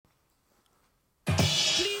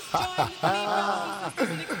Now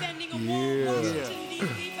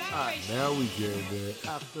we get it.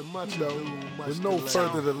 After much With no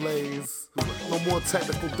further delays, no more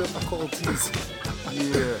technical difficulties.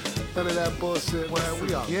 Yeah. None of that bullshit, man.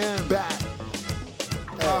 We are back.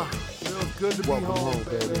 Feels good to Welcome be home, home,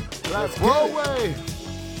 baby. Black Let's Broadway.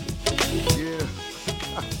 Yeah.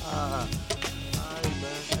 All right,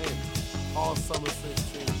 man. Hey, all summer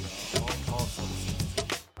 16. All summer 16.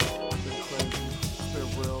 It's been crazy. It's been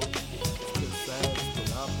real. It's been sad. It's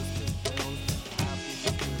been up. It's been down. It's been happy. It's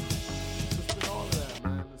just been all of that,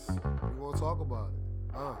 man. We want to talk about it.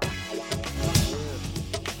 Yeah.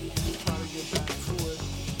 Just trying to get back to it.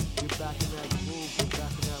 Get back in that groove. Get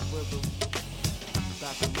back in that rhythm.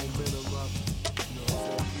 Back in momentum up. You know what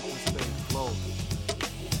I'm saying? Keep this thing flowing.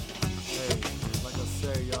 Hey, like I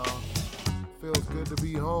say, y'all, feels good to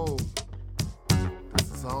be home. This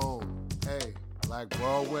is home. Hey, Black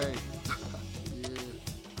Broadway. Yeah.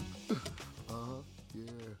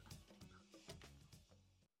 Yeah.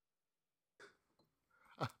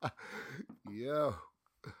 Yo,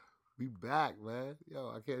 we back, man. Yo,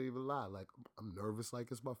 I can't even lie. Like, I'm nervous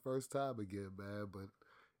like it's my first time again, man, but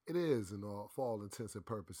it is for all intents and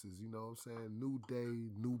purposes. You know what I'm saying? New day,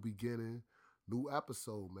 new beginning, new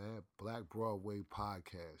episode, man. Black Broadway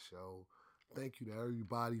podcast, yo. Thank you to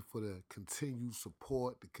everybody for the continued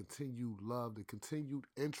support, the continued love, the continued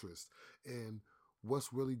interest in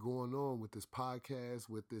what's really going on with this podcast,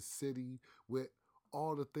 with this city, with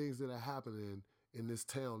all the things that are happening in this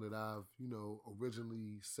town that I've,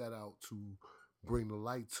 originally set out to bring the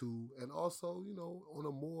light to. And also, on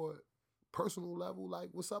a more personal level, like,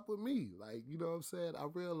 what's up with me? Like, you know what I'm saying? I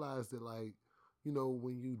realized that, like,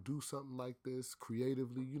 when you do something like this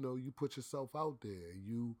creatively, you put yourself out there.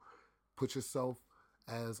 You put yourself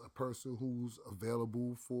as a person who's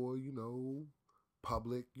available for,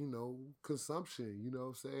 public, consumption, you know what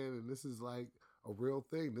I'm saying? And this is like a real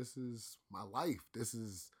thing. This is my life. This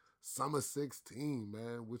is summer 16,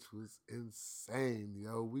 man, which was insane,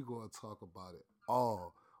 yo. We gonna talk about it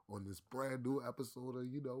all on this brand new episode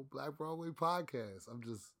of, Black Broadway Podcast. I'm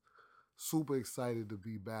just super excited to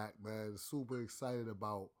be back, man. Super excited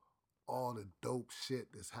about all the dope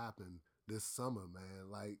shit that's happened this summer,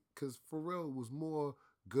 man. Like, cause for real, it was more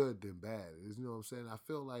good than bad. You know what I'm saying? I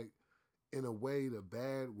feel like in a way the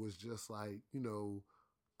bad was just like,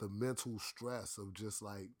 the mental stress of just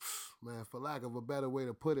like, man, for lack of a better way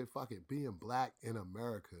to put it, fucking being black in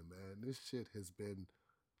America, man. This shit has been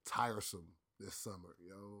tiresome this summer,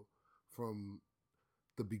 yo. From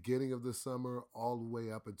the beginning of the summer all the way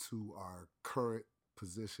up into our current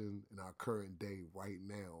position and our current day right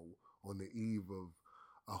now on the eve of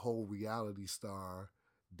a whole reality star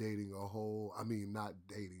dating not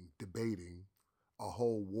dating, debating a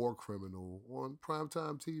whole war criminal on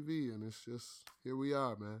primetime TV. And it's just, here we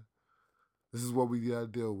are, man. This is what we got to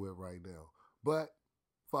deal with right now. But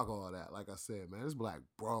fuck all that. Like I said, man, it's Black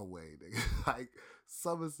Broadway, nigga. Like,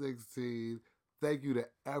 summer 16. Thank you to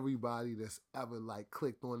everybody that's ever, like,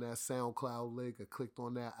 clicked on that SoundCloud link or clicked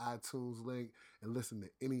on that iTunes link and listened to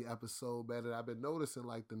any episode, man. And I've been noticing,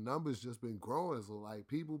 like, the numbers just been growing. So, like,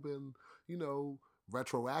 people been,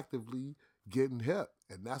 retroactively getting hip.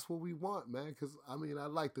 And that's what we want, man. Because, I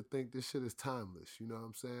like to think this shit is timeless. You know what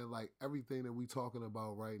I'm saying? Like, everything that we talking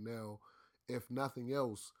about right now, if nothing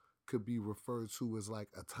else, could be referred to as like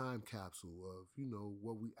a time capsule of,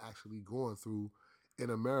 what we actually going through in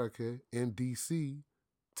America, in DC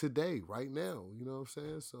today, right now. You know what I'm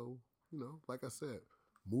saying? So, like I said,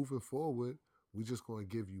 moving forward, we just going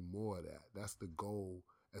to give you more of that. That's the goal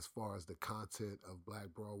as far as the content of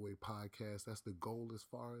Black Broadway Podcast. That's the goal as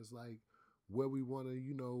far as like where we want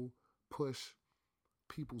to, push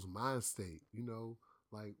people's mind state,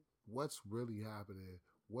 like what's really happening,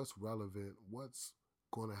 what's relevant, what's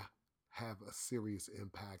going to have a serious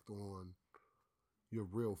impact on your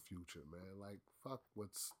real future, man. Like, fuck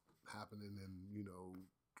what's happening in,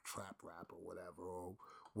 trap rap or whatever, or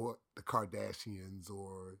what the Kardashians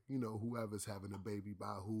or, whoever's having a baby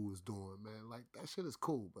by who is doing, man. Like, that shit is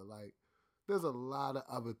cool, but like, there's a lot of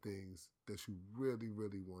other things that you really,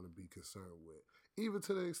 really want to be concerned with. Even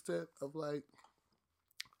to the extent of like,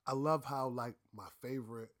 I love how like my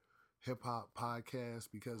favorite hip hop podcast,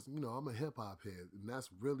 because I'm a hip hop head, and that's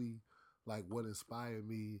really like what inspired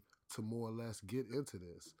me to more or less get into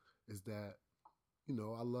this. Is that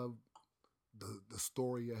I love the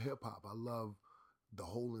story of hip hop. I love the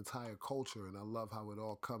whole entire culture, and I love how it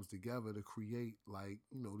all comes together to create like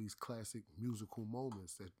these classic musical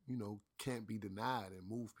moments that can't be denied and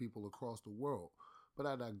move people across the world. But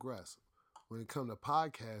I digress. When it comes to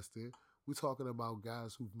podcasting, we're talking about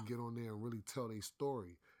guys who can get on there and really tell their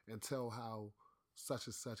story and tell how such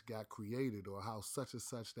and such got created, or how such and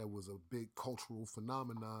such that was a big cultural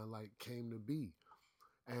phenomenon like came to be.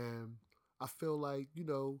 And I feel like,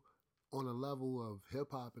 on a level of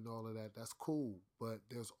hip hop and all of that, that's cool. But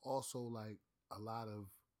there's also like a lot of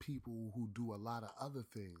people who do a lot of other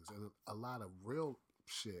things and a lot of real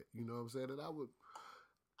shit, you know what I'm saying? And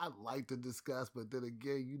I'd like to discuss, but then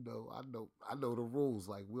again, I know the rules.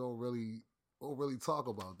 Like we don't really talk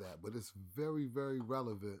about that. But it's very, very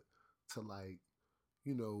relevant to like,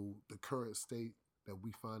 the current state that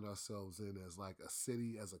we find ourselves in as like a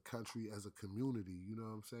city, as a country, as a community, you know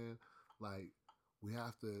what I'm saying? Like we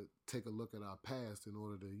have to take a look at our past in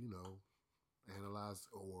order to, analyze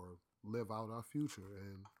or live out our future.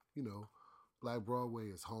 And, Black Broadway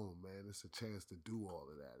is home, man. It's a chance to do all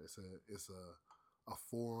of that. It's a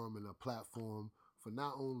forum and a platform for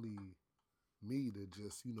not only me to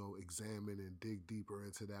just, examine and dig deeper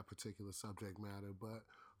into that particular subject matter, but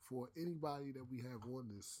for anybody that we have on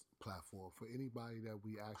this platform, for anybody that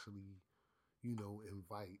we actually,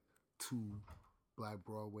 invite to Black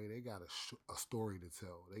Broadway, they got a story to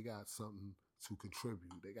tell. They got something to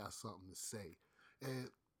contribute. They got something to say. And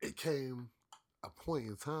it came a point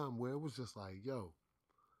in time where it was just like, yo,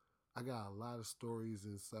 I got a lot of stories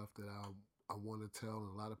and stuff that I want to tell, and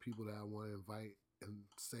a lot of people that I want to invite and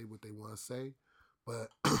say what they want to say. But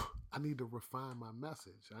I need to refine my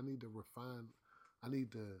message. I need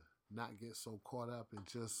to not get so caught up in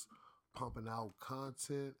just pumping out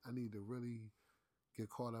content. I need to really get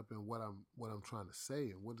caught up in what I'm trying to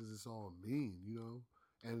say and what does this all mean.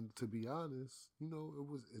 And to be honest,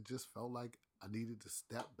 it just felt like I needed to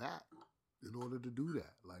step back in order to do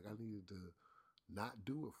that. Like I needed to not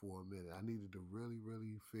do it for a minute. I needed to really,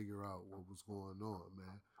 really figure out what was going on,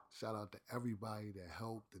 man. Shout out to everybody that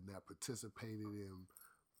helped and that participated in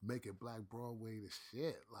making Black Broadway the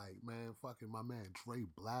shit. Like, man, fucking my man Dre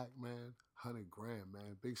Black, man, 100 grand,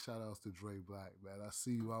 man. Big shout outs to Dre Black, man. I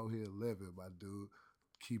see you out here living, my dude.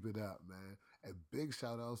 Keep it up, man. And big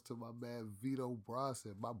shout outs to my man Vito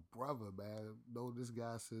Bronson, my brother, man. Know this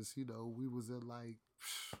guy since, we was in like,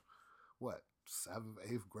 what, 7th,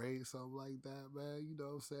 8th grade, something like that, man. You know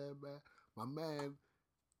what I'm saying, man? My man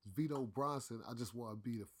Vito Bronson, I just want to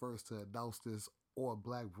be the first to announce this on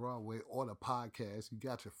Black Broadway on a podcast. You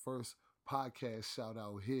got your first podcast shout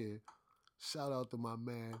out here. Shout out to my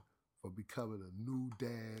man for becoming a new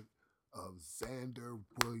dad of Xander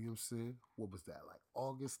Williamson. What was that, like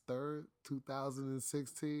August 3rd,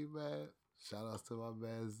 2016, man? Shout outs to my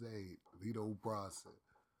man Zay, Vito Bronson.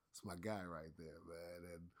 It's my guy right there,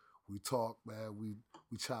 man. And we talked, man.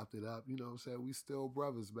 We chopped it up. You know what I'm saying? We still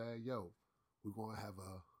brothers, man. Yo, we're going to have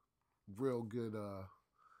a real good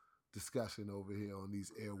discussion over here on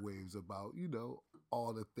these airwaves about,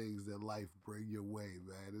 all the things that life bring your way,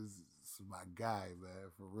 man. This is my guy, man,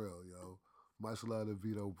 for real, yo. Much love to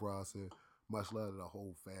Vito Bronson. Much love to the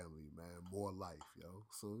whole family, man. More life, yo.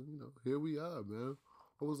 So, here we are, man.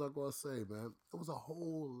 What was I going to say, man? It was a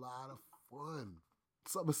whole lot of fun.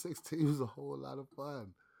 Summer 16 was a whole lot of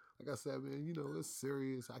fun. Like I said, man, it's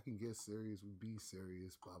serious. I can get serious. We be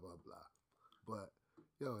serious, blah, blah, blah. But,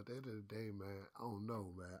 yo, at the end of the day, man, I don't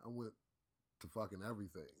know, man. I went to fucking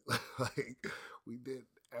everything. Like, we did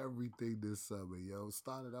everything this summer, yo.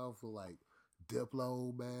 Started off with, like,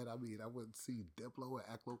 Diplo, man. I mean, I went to see Diplo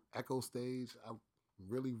at Echo Stage. I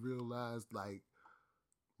really realized, like,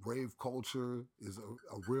 rave culture is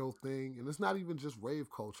a real thing. And it's not even just rave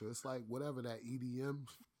culture. It's like whatever that EDM,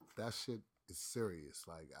 that shit is serious.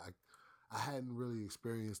 Like, I hadn't really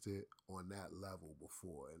experienced it on that level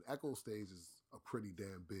before. And Echo Stage is a pretty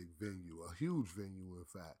damn big venue, a huge venue, in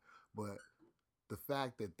fact. But the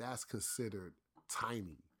fact that that's considered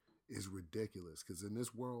tiny is ridiculous. Because in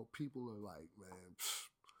this world, people are like, man,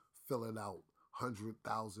 filling out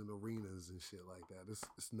 100,000 arenas and shit like that.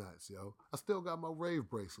 It's nuts, yo. I still got my rave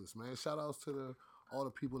bracelets, man. Shout outs to all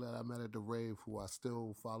the people that I met at the rave who I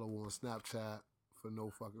still follow on Snapchat for no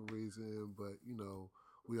fucking reason. But,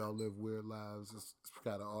 we all live weird lives. It's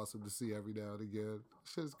kind of awesome to see every now and again.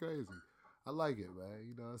 Shit's crazy. I like it, man.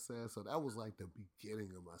 You know what I'm saying? So that was like the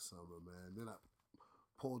beginning of my summer, man. Then I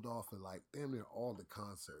pulled off at like damn near all the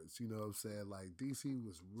concerts. You know what I'm saying? Like DC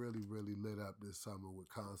was really, really lit up this summer with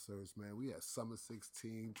concerts, man. We had Summer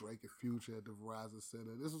 16, Drake and Future at the Verizon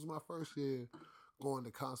Center. This was my first year going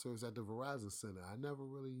to concerts at the Verizon Center. I never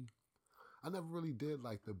really did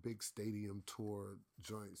like the big stadium tour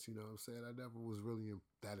joints, you know what I'm saying? I never was really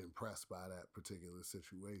that impressed by that particular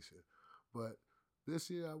situation. But this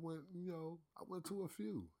year I went to a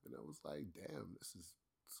few and I was like, damn, it's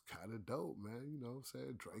kind of dope, man. You know what I'm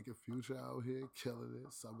saying? Drake and Future out here killing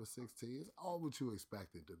it. Summer 16 is all what you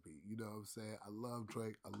expect it to be. You know what I'm saying? I love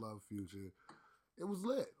Drake. I love Future. It was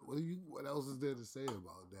lit. What else is there to say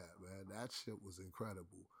about that, man? That shit was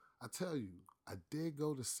incredible. I tell you, I did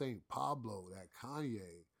go to St. Pablo, that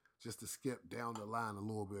Kanye, just to skip down the line a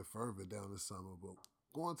little bit further down the summer. But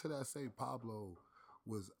going to that St. Pablo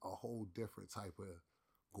was a whole different type of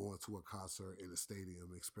going to a concert in a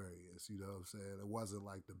stadium experience. You know what I'm saying? It wasn't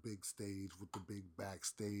like the big stage with the big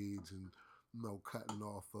backstage and cutting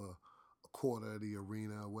off a quarter of the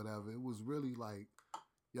arena or whatever. It was really like,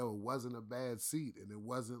 yo, it wasn't a bad seat, and it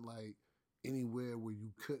wasn't like anywhere where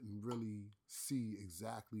you couldn't really see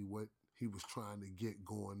exactly what he was trying to get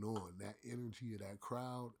going on. That energy of that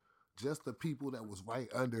crowd, just the people that was right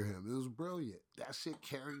under him, it was brilliant. That shit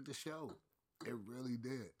carried the show. It really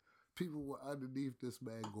did. People were underneath this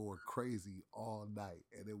man going crazy all night,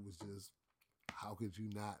 and it was just, how could you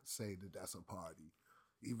not say that that's a party?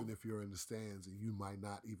 Even if you're in the stands and you might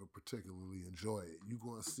not even particularly enjoy it, you're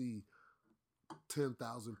going to see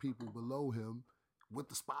 10,000 people below him with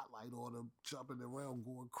the spotlight on him, jumping around,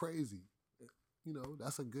 going crazy. You know,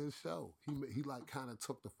 that's a good show. He like kind of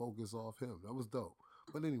took the focus off him. That was dope.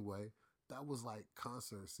 But anyway, that was like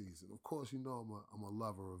concert season. Of course, you know I'm a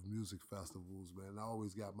lover of music festivals, man. I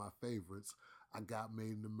always got my favorites. I got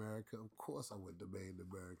Made in America. Of course, I went to Made in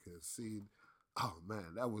America and seen. Oh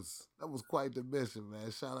man, that was quite the mission, man.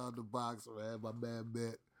 Shout out to Box, man. My man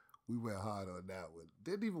Met. We went hard on that one.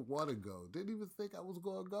 Didn't even want to go. Didn't even think I was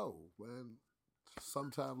gonna go, man.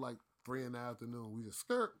 Sometime like 3 in the afternoon, we just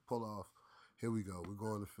pull off. Here we go. We're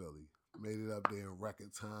going to Philly. Made it up there in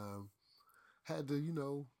record time. Had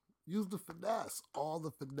to, use the finesse, all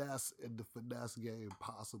the finesse in the finesse game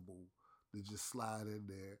possible to just slide in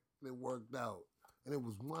there. And it worked out. And it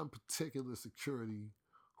was one particular security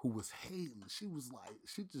who was hating. She was like,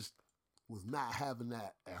 she just was not having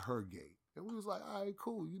that at her gate. And we was like, all right,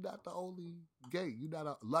 cool. You're not the only gate.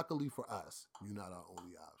 Luckily for us, you're not our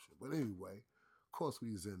only option. But anyway, of course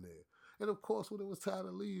we was in there. And of course, when it was time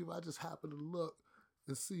to leave, I just happened to look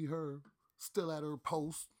and see her still at her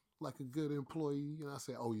post like a good employee. And I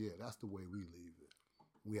said, oh yeah, that's the way we leave it.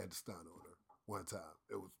 We had to stun on her one time.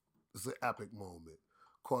 It's an epic moment.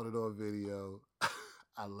 Caught it on video.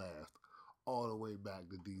 I laughed all the way back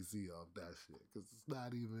to DC off that shit. Because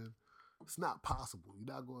it's not possible.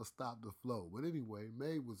 You're not going to stop the flow. But anyway,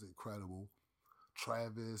 May was incredible.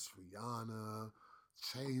 Travis, Rihanna,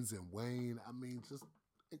 Chainz and Wayne. I mean, just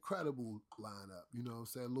incredible lineup. You know what I'm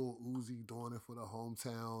saying? Lil Uzi doing it for the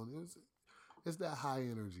hometown. It's that high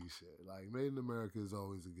energy shit. Like, Made in America is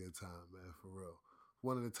always a good time, man, for real.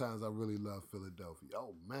 One of the times I really love Philadelphia.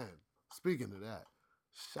 Oh, man. Speaking of that,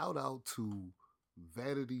 shout out to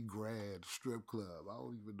Vanity Grad Strip Club. I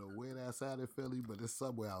don't even know where that's at in Philly, but it's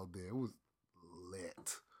somewhere out there. It was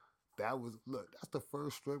lit. That's the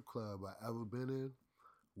first strip club I ever been in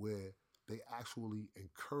where they actually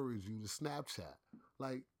encourage you to Snapchat.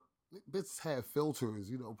 Like, bitches had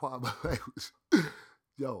filters, part of my language.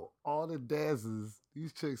 Yo, all the dances,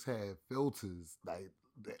 these chicks had filters, like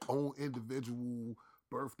their own individual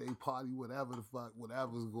birthday party, whatever the fuck,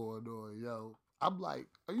 whatever's going on, yo. I'm like,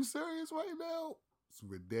 are you serious right now? It's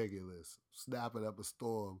ridiculous. Snapping up a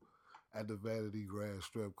storm at the Vanity Grand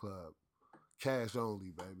Strip Club. Cash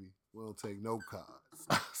only, baby. We don't take no cards.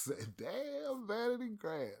 I said, damn, Vanity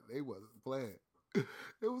Grand. They wasn't playing. It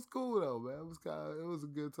was cool though, man. It was a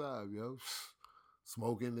good time, yo.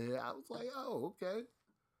 Smoking there. I was like, oh, okay.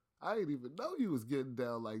 I didn't even know you was getting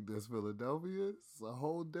down like this, Philadelphia. It's a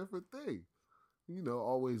whole different thing.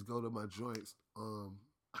 Always go to my joints.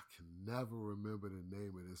 I can never remember the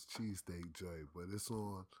name of this cheesesteak joint, but it's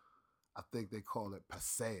on, I think they call it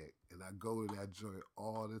Passaic, and I go to that joint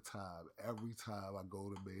all the time. Every time I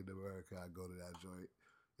go to Made in America, I go to that joint.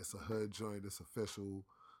 It's a hood joint. It's official.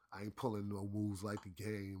 I ain't pulling no moves like the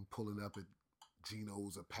game, pulling up at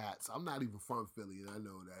Geno's or Pat's. I'm not even from Philly, and I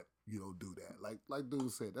know that you don't do that. Like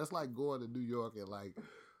dude said, that's like going to New York and like,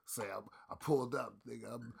 say I pulled up,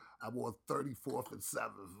 nigga, I'm on 34th and 7th.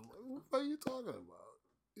 Like, what the fuck are you talking about?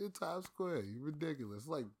 In Times Square, you ridiculous. It's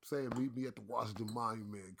like saying meet me at the Washington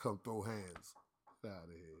Monument and come throw hands. Get out of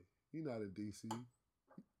here. You're not in D.C.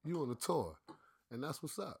 You on a tour, and that's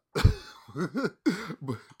what's up.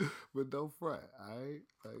 but don't fret, all right?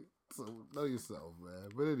 Like, so know yourself,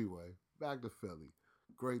 man. But anyway, back to Philly.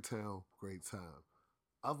 Great town, great time.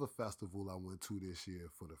 Other festival I went to this year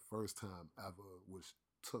for the first time ever, which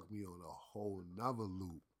took me on a whole nother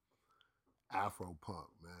loop. Afropunk,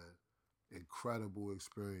 man. Incredible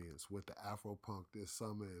experience. Went to Afropunk this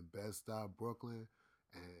summer in Bed-Stuy, Brooklyn,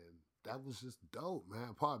 and that was just dope,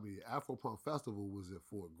 man. Pardon me, Afropunk Festival was at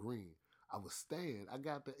Fort Greene. I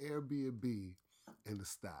got the Airbnb in the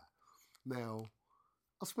Stuy. Now,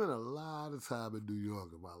 I spent a lot of time in New York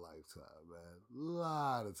in my lifetime, man. A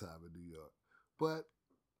lot of time in New York. But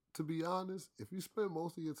to be honest, if you spend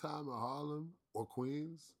most of your time in Harlem or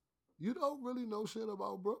Queens, you don't really know shit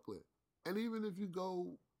about Brooklyn. And even if you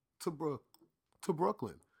go to to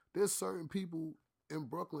Brooklyn, there's certain people in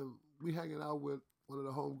Brooklyn. We hanging out with one of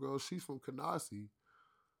the homegirls. She's from Canarsie.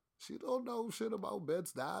 She don't know shit about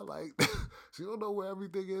Bed-Stuy. Like she don't know where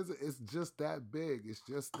everything is. It's just that big. It's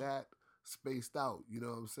just that spaced out. You know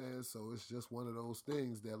what I'm saying? So it's just one of those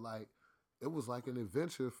things that like it was like an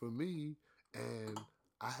adventure for me, and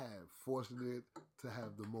I had fortunate to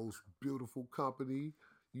have the most beautiful company.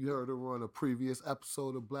 You heard her on a previous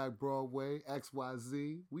episode of Black Broadway,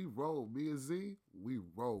 XYZ. We rolled. Me and Z, we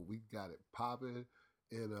rolled. We got it popping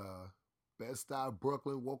in Bed-Stuy,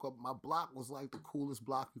 Brooklyn. Woke up, my block was like the coolest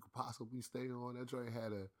block you could possibly stay on. That joint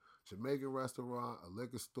had a Jamaican restaurant, a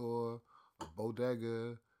liquor store, a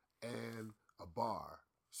bodega, and a bar.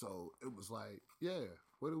 So it was like, yeah,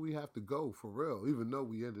 where do we have to go for real? Even though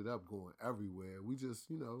we ended up going everywhere, we just,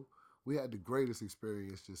 we had the greatest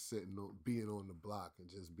experience just being on the block and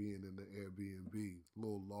just being in the Airbnb,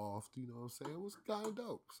 little loft, you know what I'm saying? It was kind of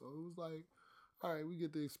dope. So it was like, all right, we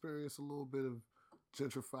get to experience a little bit of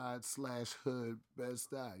gentrified slash hood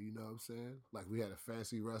Bed-Stuy, you know what I'm saying? Like we had a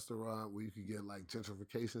fancy restaurant where you could get like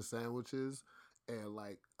gentrification sandwiches, and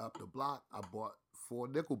like up the block, I bought 4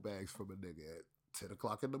 nickel bags from a nigga at 10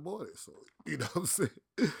 o'clock in the morning. So, you know what I'm saying?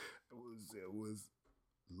 It was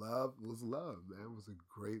love, was love, man. It was a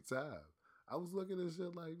great time. I was looking at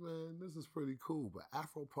shit like, man, this is pretty cool. But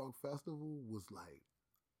Afro Punk Festival was like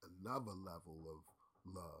another level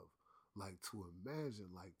of love. Like to imagine,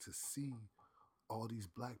 like to see all these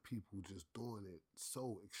black people just doing it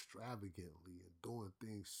so extravagantly and doing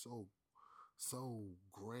things so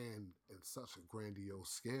grand and such a grandiose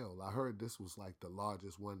scale. I heard this was like the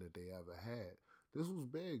largest one that they ever had. This was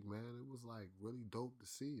big, man. It was like really dope to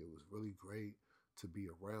see. It was really great to be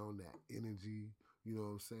around that energy. You know what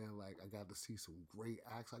I'm saying? Like I got to see some great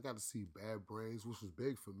acts. I got to see Bad Brains, which was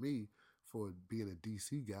big for me for being a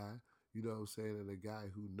DC guy. You know what I'm saying? And a guy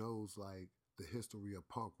who knows like the history of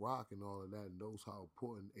punk rock and all of that, and knows how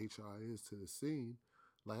important HR is to the scene.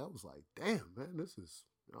 Like I was like, damn, man, this is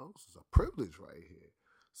a privilege right here.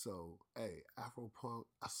 So, hey, Afro Punk,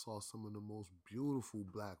 I saw some of the most beautiful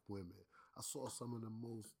black women. I saw some of the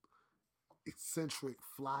most eccentric,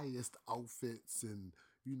 flyest outfits and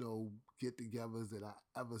get-togethers that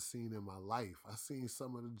I ever seen in my life. I seen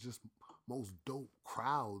some of the just most dope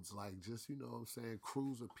crowds, like just what I'm saying,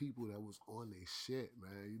 crews of people that was on their shit,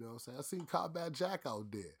 man. You know what I'm saying? I seen Combat Jack out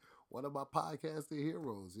there. One of my podcasting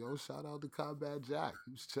heroes, shout out to Combat Jack.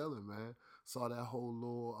 He was chilling, man. Saw that whole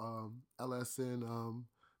little LSN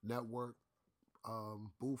network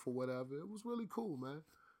booth or whatever. It was really cool, man.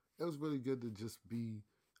 It was really good to just be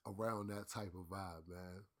around that type of vibe,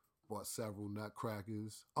 man. Bought several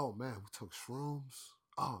nutcrackers. Oh man, we took shrooms.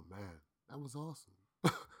 Oh man, that was awesome.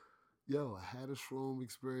 Yo, I had a shroom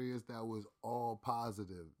experience that was all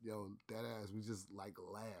positive. Yo, that ass, we just like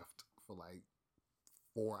laughed for like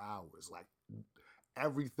 4 hours. Like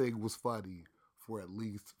everything was funny for at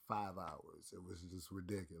least 5 hours. It was just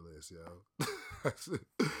ridiculous, yo.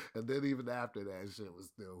 And then even after that, shit was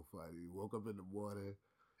still funny. Woke up in the morning,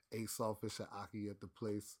 ate saltfish and aki at the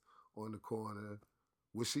place on the corner,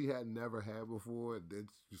 which she had never had before, and then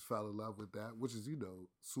she fell in love with that, which is,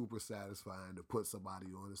 super satisfying to put somebody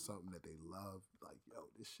on to something that they love. Like, yo,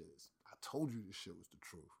 I told you this shit was the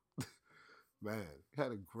truth. Man,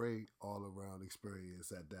 had a great all around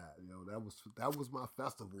experience at that. That was my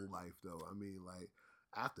festival life though. I mean, like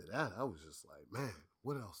after that, I was just like, man,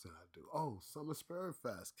 what else did I do? Oh, Summer Spirit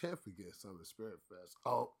Fest. Can't forget Summer Spirit Fest.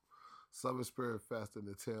 Oh, Summer Spirit Fest and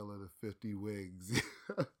the tale of the 50 wigs.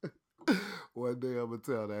 One day I'm gonna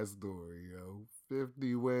tell that story,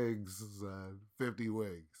 50 wigs, son. 50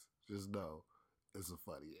 wigs. Just know it's a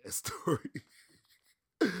funny ass story.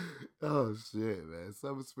 Oh shit, man.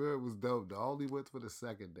 Summer Spirit was dope. I only went for the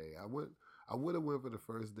second day. I would have went for the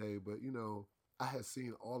first day, but I had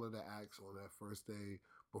seen all of the acts on that first day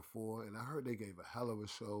before, and I heard they gave a hell of a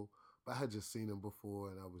show, but I had just seen them before,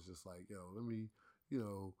 and I was just like, yo, let me,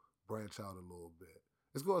 branch out a little bit.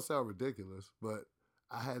 It's gonna sound ridiculous, but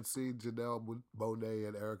I had seen Janelle Monáe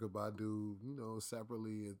and Erykah Badu,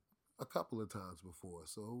 separately a couple of times before.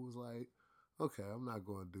 So it was like, okay, I'm not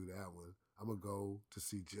going to do that one. I'm going to go to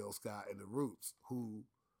see Jill Scott and the Roots, who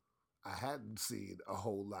I hadn't seen a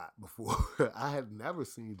whole lot before. I had never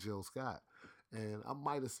seen Jill Scott. And I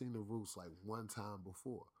might have seen the Roots like one time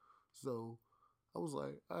before. So I was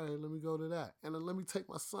like, all right, let me go to that. And then let me take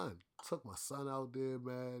my son. Took my son out there,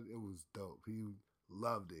 man. It was dope. He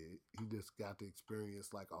loved it. He just got to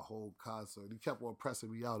experience like a whole concert. He kept on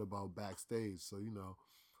pressing me out about backstage. So,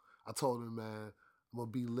 I told him, man, I'm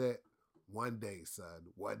gonna be lit one day, son,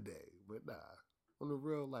 one day. But nah, on the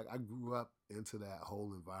real, like I grew up into that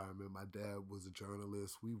whole environment. My dad was a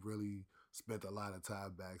journalist. We really spent a lot of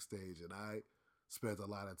time backstage, and I spent a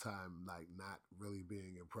lot of time like not really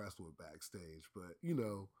being impressed with backstage. But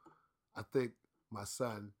I think my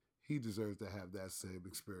son, he deserves to have that same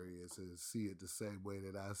experience and see it the same way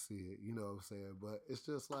that I see it. You know what I'm saying? But it's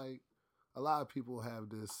just like a lot of people have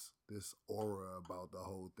this aura about the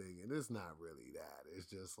whole thing, and it's not really that. It's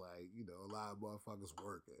just like a lot of motherfuckers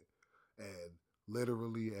working, and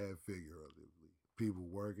literally and figuratively, people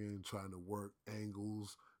working, trying to work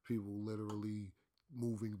angles, people literally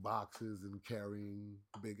moving boxes and carrying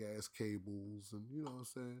big ass cables, and you know what I'm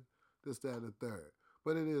saying, this, that, and the third.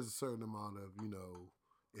 But it is a certain amount of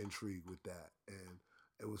intrigue with that, and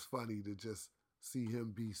it was funny to just see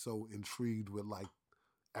him be so intrigued with like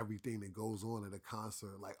everything that goes on at a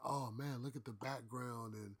concert. Like, oh man, look at the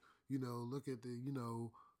background, and look at the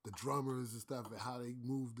drummers and stuff, and how they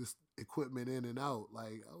move this equipment in and out.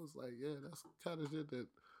 Like, I was like, yeah, that's kind of shit that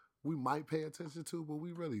we might pay attention to, but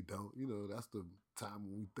we really don't. That's the time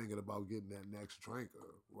when we thinking about getting that next drink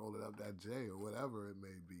or rolling up that J or whatever it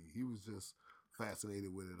may be. He was just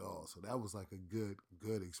fascinated with it all. So that was like a good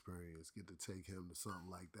experience. Get to take him to something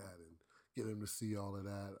like that and get him to see all of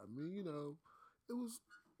that. I mean, it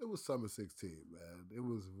was summer 16, man. It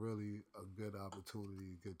was really a good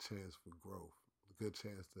opportunity, a good chance for growth, a good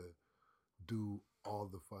chance to do all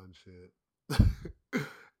the fun shit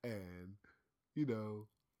and you know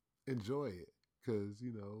enjoy it, because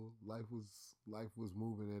life was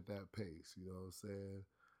moving at that pace. You know what I'm saying?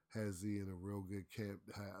 Had Z in a real good camp,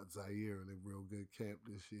 had Zaire in a real good camp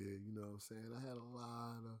this year. You know what I'm saying? I had a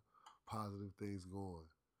lot of positive things going,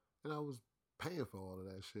 and I was paying for all of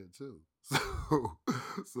that shit too.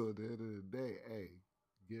 So at the end of the day, hey,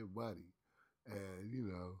 get money,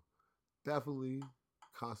 and definitely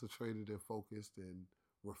concentrated and focused and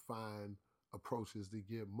refined approaches to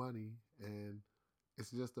get money. And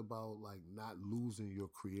it's just about like not losing your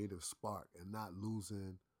creative spark and not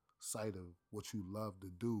losing sight of what you love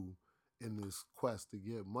to do in this quest to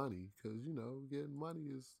get money, because getting money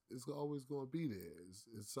is always going to be there.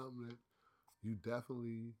 It's something that you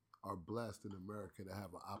definitely are blessed in America to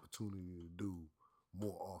have an opportunity to do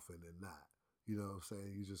more often than not. You know what I'm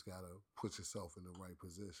saying? You just got to put yourself in the right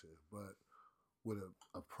position. But with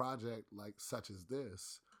a project like such as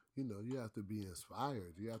this, you have to be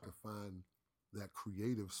inspired. You have to find that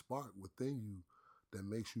creative spark within you that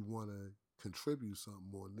makes you want to contribute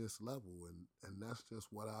something on this level. And that's just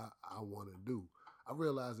what I want to do. I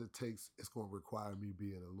realize it's going to require me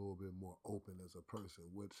being a little bit more open as a person,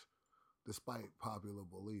 which despite popular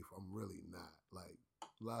belief, I'm really not. Like,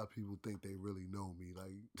 a lot of people think they really know me.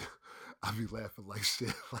 Like, I be laughing like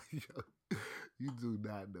shit. Like, yo, you do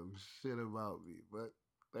not know shit about me. But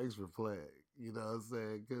thanks for playing. You know what I'm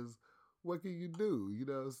saying? Because what can you do? You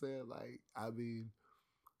know what I'm saying? Like, I mean,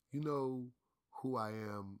 you know who I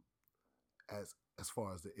am as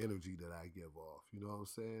far as the energy that I give off. You know what I'm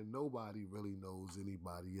saying? Nobody really knows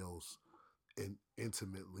anybody else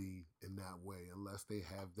intimately in that way unless they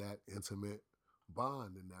have that intimate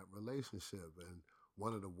bond in that relationship. And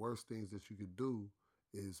one of the worst things that you could do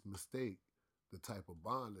is mistake the type of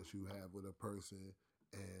bond that you have with a person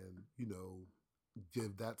and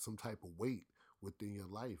give that some type of weight within your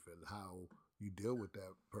life and how you deal with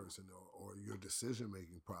that person, or your decision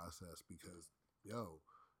making process, because yo,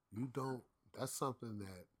 you don't that's something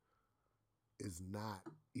that is not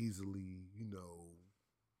easily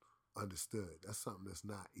understood. That's something that's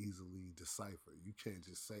not easily deciphered. You can't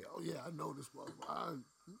just say, "Oh yeah, I know this motherfucker."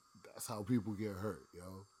 That's how people get hurt,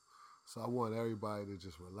 yo. So I want everybody to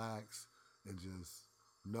just relax and just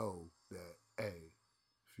know that, hey,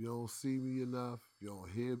 if you don't see me enough, if you don't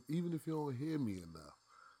hear, even if you don't hear me enough,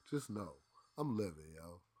 just know I'm living,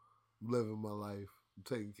 yo. I'm living my life. I'm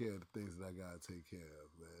taking care of the things that I gotta take care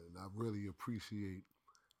of, man. And I really appreciate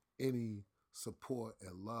any support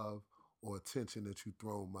and love or attention that you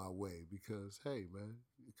throw my way, because hey man,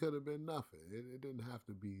 it could have been nothing. It didn't have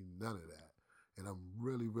to be none of that. And I'm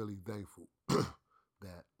really, really thankful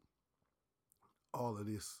that all of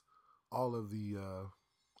this, all of the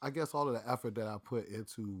I guess all of the effort that I put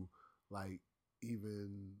into like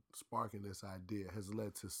even sparking this idea has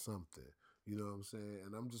led to something. You know what I'm saying?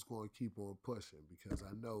 And I'm just going to keep on pushing because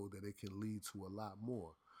I know that it can lead to a lot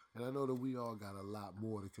more. And I know that we all got a lot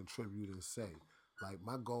more to contribute and say. Like,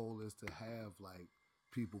 my goal is to have like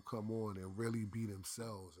people come on and really be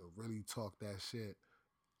themselves and really talk that shit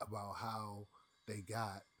about how they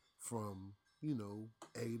got from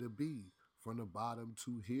A to B, from the bottom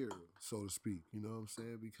to here, so to speak. You know what I'm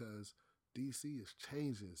saying? Because DC is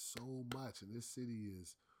changing so much, and this city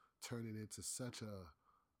is turning into such a,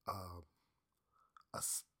 I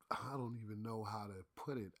don't even know how to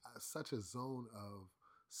put it, such a zone of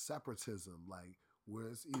separatism, like where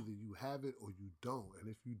it's either you have it or you don't, and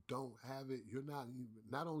if you don't have it, you're not even,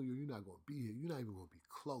 not only are you not going to be here, you're not even going to be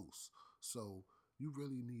close. So you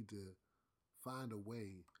really need to find a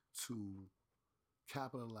way to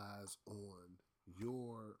capitalize on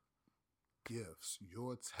your gifts,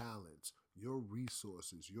 your talents, your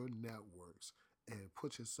resources, your networks, and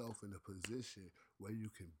put yourself in a position where you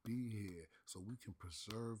can be here so we can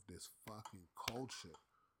preserve this fucking culture.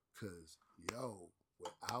 Cause yo,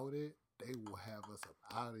 without it, they will have us up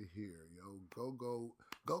out of here, yo. Go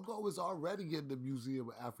is already in the Museum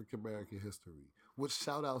of African American History. Which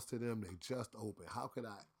shout outs to them, they just opened. How could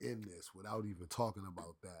I end this without even talking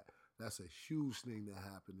about that? That's a huge thing that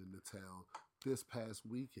happened in the town this past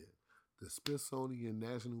weekend. The Smithsonian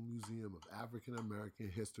National Museum of African American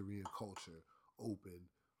History and Culture opened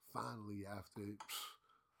finally after,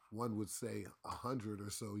 one would say, 100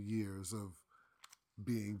 or so years of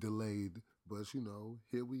being delayed. But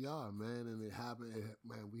here we are, man, and it happened.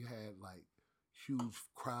 Man, we had like huge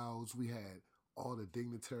crowds. We had all the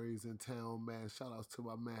dignitaries in town, man. Shout outs to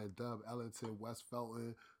my man Dub Ellington, West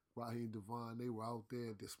Felton, Raheem Devon. They were out there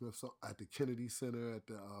at the at the Kennedy Center at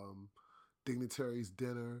the dignitaries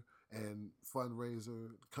dinner and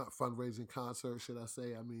fundraising concert, should I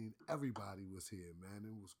say. I mean, everybody was here, man.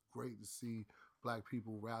 It was great to see black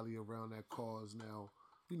people rally around that cause. Now,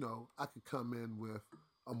 I could come in with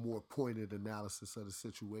a more pointed analysis of the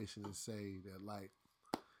situation and say that, like,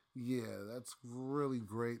 yeah, that's really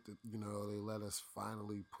great that, they let us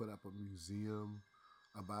finally put up a museum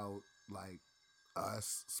about, like,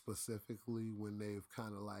 us specifically, when they've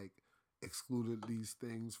kind of, like, excluded these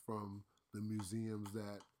things from the museums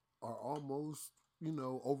that are almost,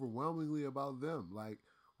 overwhelmingly about them. Like,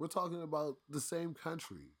 we're talking about the same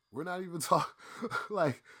country. We're not even talking,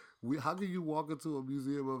 like, how can you walk into a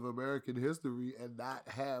museum of American history and not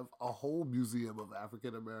have a whole museum of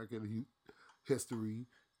African American history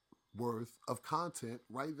worth of content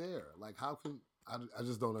right there? Like, how can, I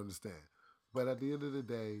just don't understand. But at the end of the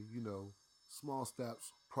day, small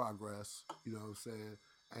steps, progress, you know what I'm saying?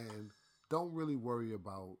 And don't really worry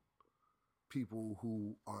about people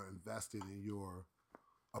who are invested in your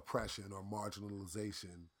oppression or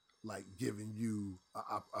marginalization, like giving you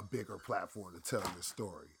a bigger platform to tell your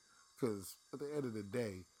story. Because at the end of the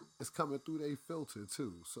day, it's coming through their filter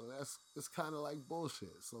too. So it's kind of like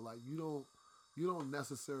bullshit. So like you don't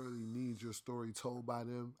necessarily need your story told by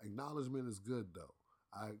them. Acknowledgement is good though.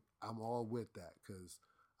 I'm all with that because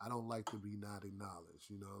I don't like to be not acknowledged.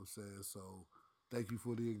 You know what I'm saying? So thank you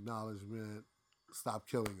for the acknowledgement. Stop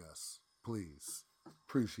killing us, please.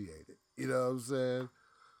 Appreciate it. You know what I'm saying?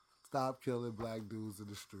 Stop killing black dudes in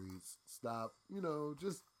the streets. Stop,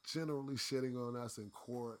 just generally shitting on us in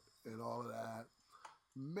court and all of that.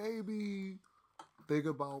 Maybe think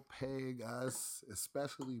about paying us,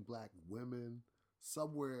 especially black women,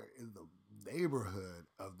 somewhere in the neighborhood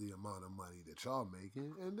of the amount of money that y'all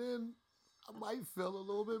making, and then I might feel a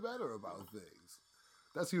little bit better about things.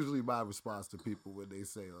 That's usually my response to people when they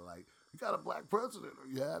say, like, you got a black president, are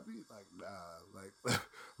you happy? Like, nah, like,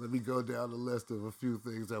 let me go down the list of a few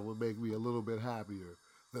things that would make me a little bit happier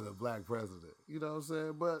than a black president. You know what I'm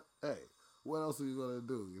saying? But, hey, what else are you going to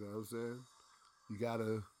do? You know what I'm saying? You got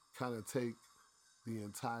to kind of take the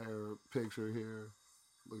entire picture here,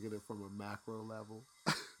 look at it from a macro level.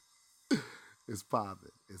 It's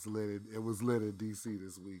popping. It's lit. It was lit in DC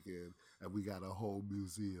this weekend, and we got a whole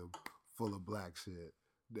museum full of black shit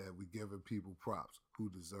that we giving people props who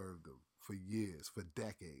deserve them for years, for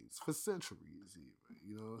decades, for centuries even.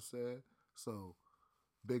 You know what I'm saying? So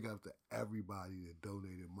big up to everybody that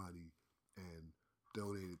donated money and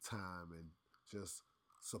donated time and just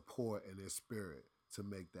support in their spirit to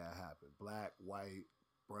make that happen. Black, white,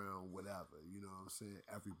 brown, whatever. You know what I'm saying?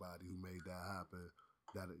 Everybody who made that happen,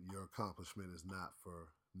 that your accomplishment is not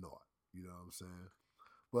for naught. You know what I'm saying?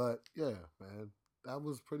 But yeah, man, that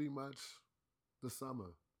was pretty much the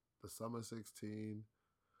summer. The summer 16,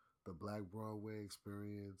 the Black Broadway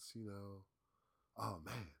experience, Oh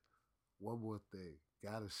man, one more thing.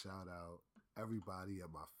 Gotta shout out everybody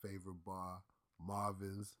at my favorite bar,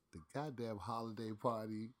 Marvin's, the goddamn holiday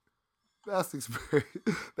party. Best experience.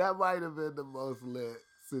 That might have been the most lit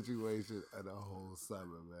situation of the whole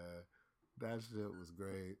summer, man. That shit was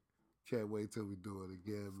great. Can't wait till we do it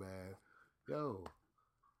again, man. Yo,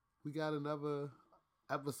 we got another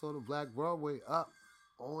episode of Black Broadway up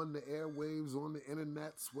on the airwaves, on the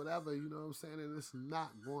internets, whatever, you know what I'm saying? And it's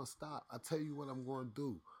not going to stop. I tell you what I'm going to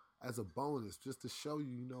do as a bonus, just to show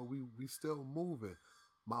you, you know, we still moving.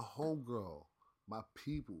 My homegirl, my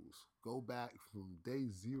peoples, go back from day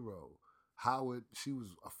zero. Howard, she was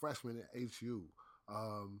a freshman at HU.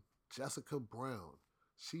 Jessica Brown,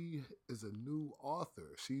 she is a new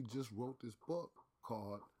author. She just wrote this book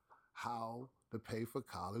called How to Pay for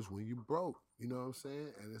College When You Broke. You know what I'm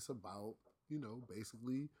saying? And it's about, you know,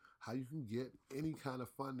 basically how you can get any kind of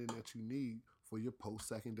funding that you need for your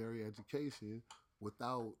post-secondary education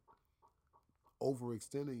without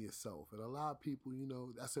overextending yourself. And a lot of people, you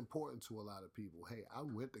know, that's important to a lot of people. Hey, I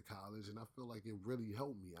went to college and I feel like it really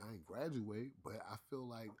helped me. I ain't graduate, but I feel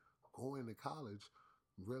like going to college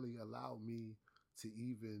really allowed me to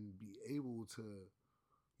even be able to,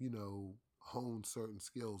 you know, hone certain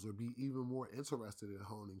skills or be even more interested in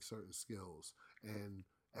honing certain skills and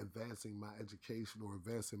advancing my education or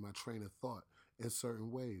advancing my train of thought in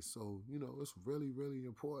certain ways. So, you know, it's really, really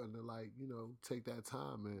important to, like, you know, take that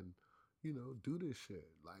time and, you know, do this shit.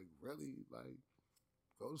 Like, really, like,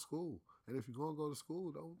 go to school. And if you're going to go to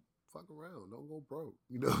school, don't fuck around. Don't go broke.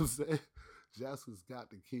 You know what I'm saying? Jessica's got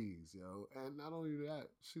the keys, yo. And not only that,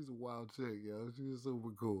 she's a wild chick, yo. She's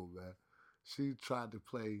super cool, man. She tried to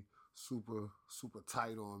play super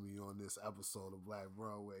tight on me on this episode of Black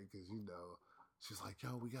Broadway because, you know, she's like,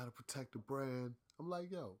 yo, we got to protect the brand. I'm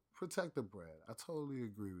like, yo, protect the brand. I totally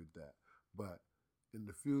agree with that. But in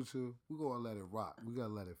the future, we're going to let it rock. We got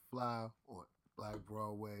to let it fly on Black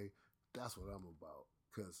Broadway. That's what I'm about.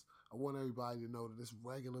 Because I want everybody to know that it's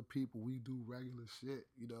regular people. We do regular shit.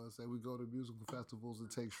 You know what I'm saying? We go to musical festivals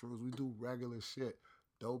and take shrooms. We do regular shit.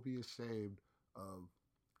 Don't be ashamed of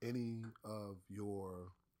any of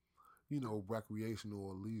your, you know, recreational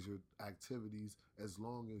or leisure activities as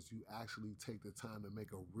long as you actually take the time to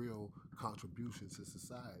make a real contribution to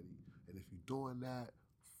society. And if you're doing that,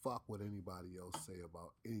 fuck what anybody else say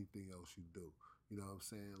about anything else you do. You know what I'm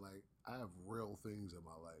saying? Like, I have real things in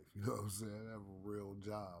my life. You know what I'm saying? I have a real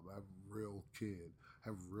job. I have a real kid. I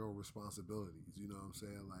have real responsibilities. You know what I'm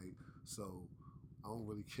saying? Like, so I don't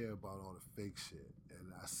really care about all the fake shit.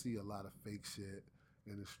 And I see a lot of fake shit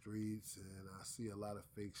in the streets, and I see a lot of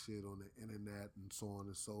fake shit on the internet and so on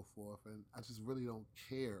and so forth. And I just really don't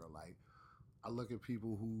care. Like, I look at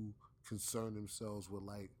people who concern themselves with,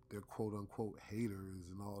 like, their quote-unquote haters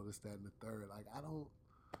and all this, that, and the third. Like,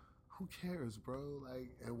 who cares, bro? Like,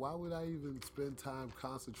 and why would I even spend time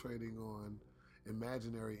concentrating on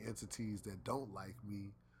imaginary entities that don't like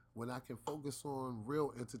me when I can focus on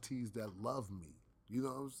real entities that love me? You know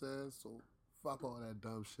what I'm saying? So fuck all that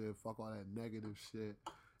dumb shit. Fuck all that negative shit.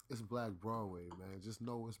 It's Black Broadway, man. Just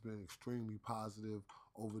know it's been extremely positive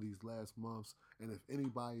over these last months. And if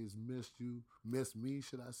anybody has missed me,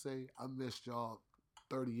 should I say, I missed y'all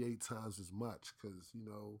 38 times as much. Because, you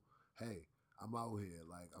know, hey, I'm out here.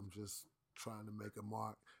 Like, I'm just trying to make a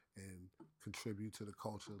mark and contribute to the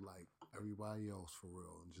culture like everybody else, for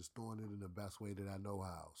real. And just doing it in the best way that I know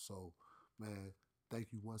how. So, man,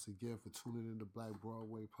 thank you once again for tuning in to Black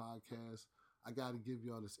Broadway Podcast. I got to give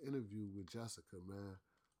y'all this interview with Jessica, man.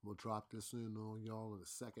 I'm going to drop this in on y'all in the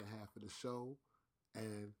second half of the show.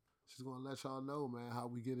 And she's going to let y'all know, man, how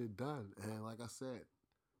we get it done. And like I said,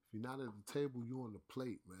 if you're not at the table, you're on the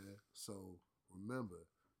plate, man. So remember,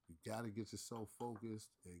 you got to get yourself focused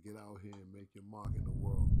and get out here and make your mark in the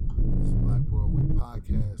world. This is Black Broadway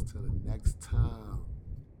Podcast. Till the next time.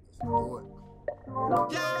 Let's do it.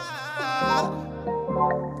 Yeah.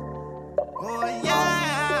 Oh,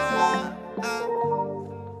 yeah.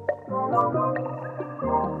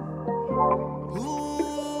 Ooh,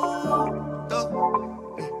 yeah.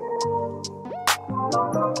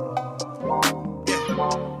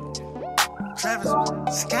 Travis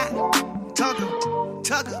Scott, Tugger,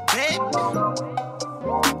 baby.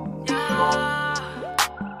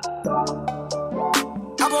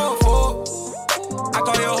 I go for, I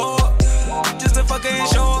call your whore, just to fucking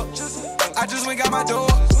show up. I just went got my door,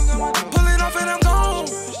 pull it off and I'm gone.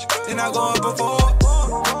 Then I go up before,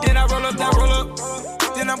 then I roll up,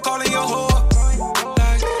 then I'm calling your whore.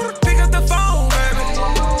 Like, pick up the phone, baby.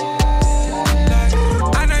 Like,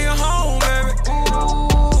 I know you're home, baby.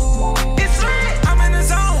 It's lit, I'm in the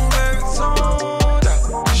zone, baby.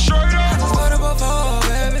 Straight up, I just put up before,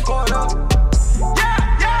 baby.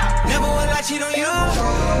 Yeah. Never will I cheat on you.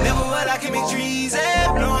 Never will I commit treason.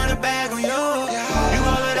 Blowing a bag on you. You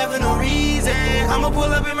all of that for no reason. I'ma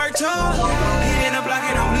pull up in my toe. Hitting the block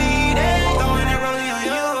and I'm bleeding. Throwing it rolling on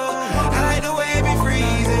you. I like the way it be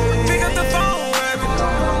freezing. Pick up the phone, baby.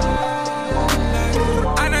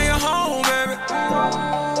 I know you're home, baby.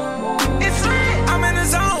 It's lit, I'm in the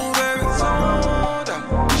zone, baby.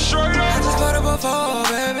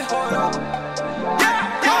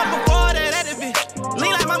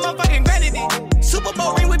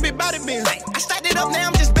 about it been. I stacked it up, now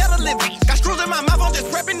I'm just better living. Got screws in my mouth, I'm just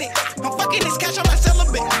prepping it. I'm fucking this cash, I'm not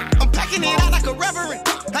celibate. I'm packing it out like a reverend.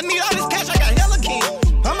 I need all this cash, I got hella king.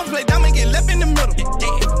 I'ma play dumb and get left in the middle.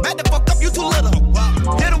 Back the fuck up, you too little.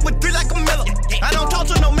 Hit him with 3 like a Miller. I don't talk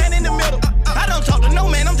to no man in the middle. I don't talk to no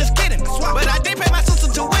man, I'm just kidding. But I did pay my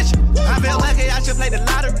sister tuition. I feel lucky I should play the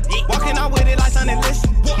lottery. Walking out with it like Sonny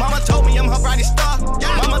Liston. Mama told me I'm her brightest star.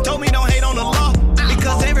 Mama told me don't hate on the law.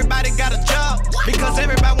 Because everybody got a job. Because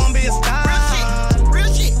everybody wanna be a star.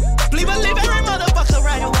 Real shit. Please believe every motherfucker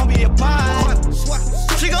right here won't be a part.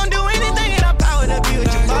 She gon' do anything in her power to be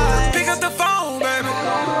with your boy. Pick up the phone, baby.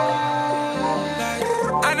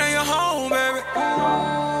 I know you're home, baby.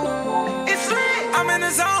 It's lit. I'm in the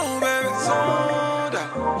zone, baby.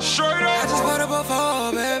 Straight up. I just put up a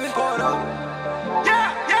phone, baby.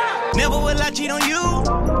 Yeah. Never will I cheat on you.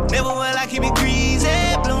 Never will I keep it greasy.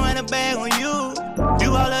 Blowing a bag on you.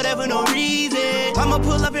 Do all of that for no reason. I'ma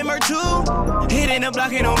pull up in Mer 2. Hitting the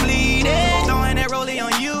block and I'm bleeding. Throwing that rollie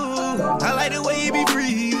on you. I like the way you be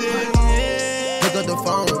breathing. Yeah. Pick up the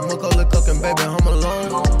phone, Macaulay Culkin, baby, home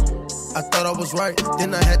alone. I thought I was right,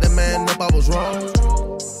 then I had to man up, I was wrong.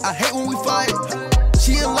 I hate when we fight.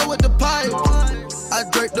 She in love with the pipe. I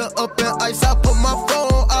draped her up in ice, I put my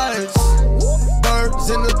phone on ice. Birds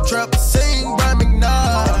in the trap, sing by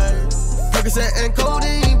McKnight. Percocet and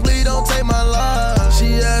codeine, please don't take my life.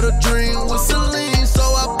 She had a dream with Celine, so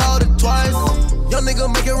I bought it twice. Young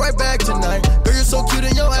nigga make it right back tonight. Girl, you're so cute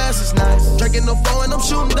and your ass is nice. Drinking the phone and I'm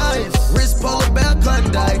shooting dice. Wrist polar bear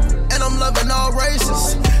Klondike, and I'm loving all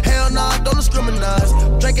races. Hell nah, don't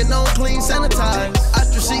discriminate. Drinking on clean, sanitized. I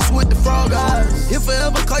seats with the frog eyes. If I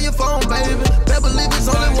ever call your phone, baby, better believe it's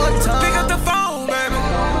only one time. Pick up the phone, baby.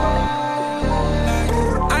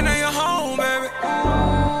 I know you're home, baby.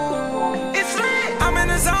 It's lit. I'm in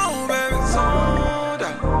the zone, baby.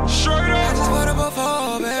 Straight up. I just put up a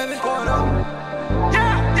phone, baby.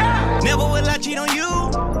 Yeah. Never will I cheat on you.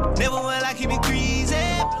 Never will I keep it greasy.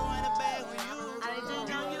 Blowing a bag on you. I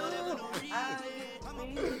cheat on you.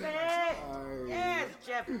 Yes,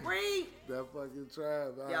 Jeffrey. That fucking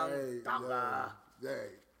trap. Young Hey.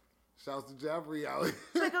 Shouts to Jeffrey out here.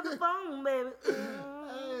 Pick up the phone, baby.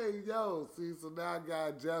 Hey, yo. See, so now I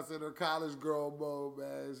got Jess in her college girl mode,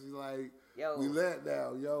 man. She's like, Yo. we lit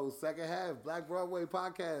now. Yo, second half, Black Broadway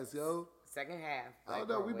podcast, yo. Second half. I don't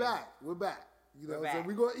know, we back. We're back. You know what I'm saying?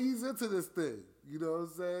 We're going to ease into this thing. You know what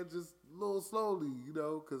I'm saying? Just a little slowly, you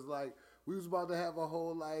know, because, like, we was about to have a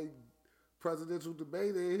whole, like, presidential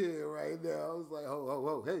debate in here right now. I was like,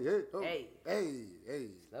 ho, hey, ho. Hey.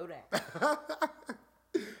 Slow down.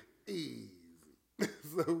 Easy.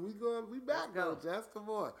 So we back though, Jess. Come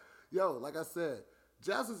on. Yo, like I said,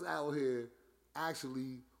 Jess is out here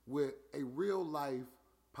actually with a real life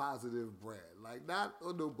positive brand. Like not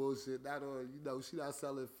on no bullshit, not on, you know, she not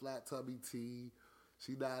selling flat tummy tea.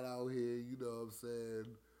 She not out here, you know what I'm saying,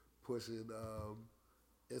 pushing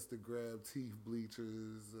Instagram teeth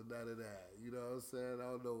bleachers and none of that. You know what I'm saying? I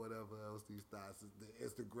don't know whatever else these thoughts is. The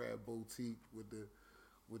Instagram boutique with the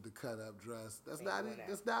cut up dress. You're not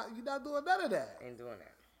doing none of that. Ain't doing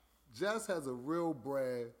that. Jess has a real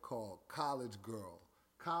brand called College Girl.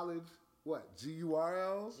 College, what?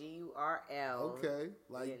 GURL? GURL. Okay.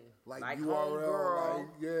 Like URL. URL. Like,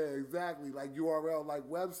 yeah, exactly. Like URL, like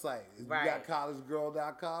website. Right. You got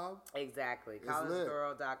collegegirl.com? Exactly. It's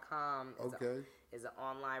Collegegirl.com Okay. is an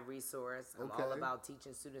online resource. I'm all about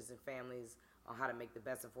teaching students and families on how to make the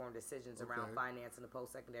best informed decisions around finance and the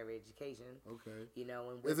post-secondary education. Okay. You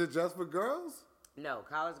know, Is it just for girls? No,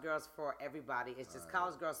 College Girl's for everybody. It's just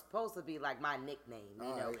College Girl's supposed to be like my nickname, you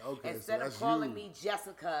know. Okay, Instead so of calling me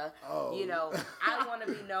Jessica, you know, I want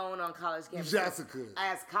to be known on college campus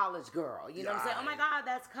as College Girl. You know what I'm saying? Oh my God,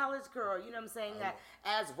 that's College Girl. You know what I'm saying? That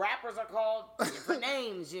as rappers are called different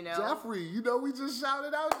names, you know. Jeffrey, you know, we just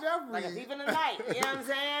shouted out Jeffrey. Like a thief in the night. You know what I'm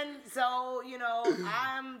saying? So, you know,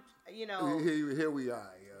 I'm, you know. Here we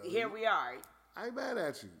are. Yo. Here we are. I ain't mad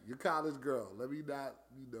at you. You're College Girl. Let me not,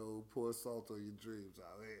 you know, pour salt on your dreams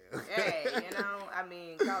out here. Hey, you know, I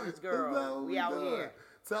mean, College Girl, No, we out here.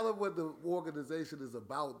 Tell them what the organization is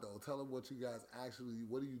about, though. Tell them what you guys actually,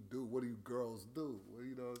 what do you do? What do you girls do? What,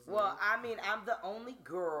 you know what I'm saying? Well, I mean, I'm the only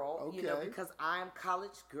girl, you know, because I'm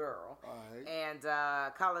College Girl. All right.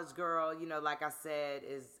 And College Girl, you know, like I said,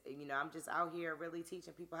 is, you know, I'm just out here really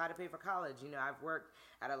teaching people how to pay for college. You know, I've worked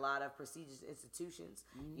at a lot of prestigious institutions,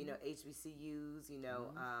 you know, HBCUs, you know,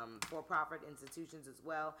 for-profit institutions as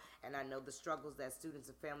well. And I know the struggles that students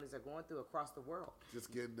and families are going through across the world.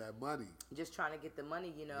 Just getting that money. Just trying to get the money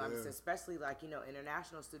money. You know, I mean, especially like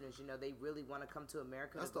international students. They really want to come to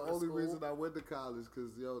America. That's to the go only to reason I went to college,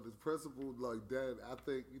 because the principal, like that, I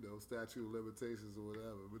think statute of limitations or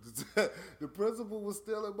whatever, but the principal was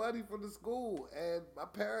stealing money from the school, and my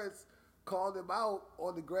parents called him out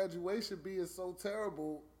on the graduation being so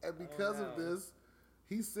terrible, and because of this,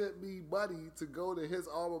 he sent me money to go to his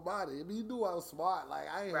alma mater. I mean, he knew I was smart. Like,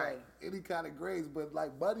 I ain't had any kind of grades, but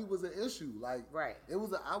like money was an issue. Like,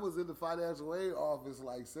 I was in the financial aid office,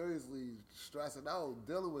 like seriously stressing out,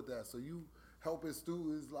 dealing with that. So you helping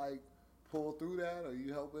students like pull through that, or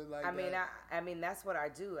you helping like? I mean, that's what I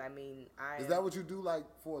do. I mean, Is that what you do, like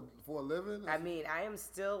for a living? I mean, I am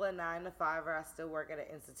still a 9-to-5er. I still work at an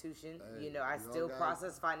institution. Hey, I still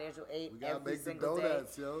process financial aid every single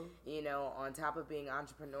donuts, day. Yo. On top of being an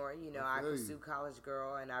entrepreneur, I pursue College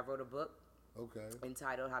Girl, and I wrote a book.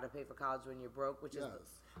 Entitled "How to Pay for College When You're Broke," which is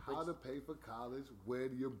How to Pay for College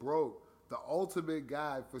When You're Broke. The ultimate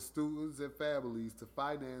guide for students and families to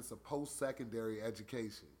finance a post-secondary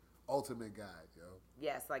education. Ultimate guide, yo.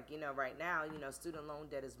 Yes, like, right now, student loan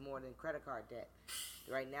debt is more than credit card debt.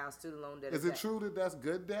 Right now, student loan debt is it true that that's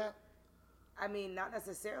good debt? I mean, not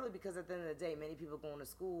necessarily, because at the end of the day, many people going to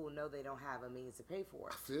school know they don't have a means to pay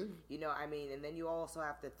for it. And then you also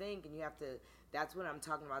have to think, and that's when I'm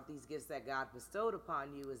talking about these gifts that God bestowed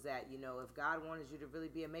upon you, is that, if God wanted you to really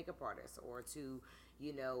be a makeup artist, or to,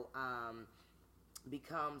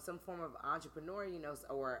 become some form of entrepreneur,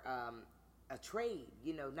 or a trade,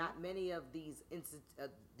 not many of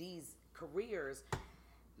these careers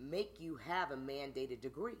make you have a mandated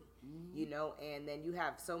degree, and then you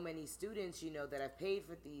have so many students, that have paid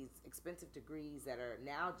for these expensive degrees that are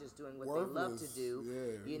now just doing what they love to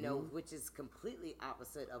do, which is completely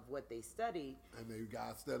opposite of what they studied. And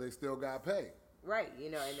they still got paid. Right,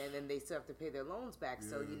 and then they still have to pay their loans back.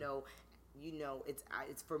 So,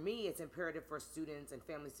 it's for me, it's imperative for students and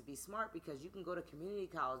families to be smart, because you can go to community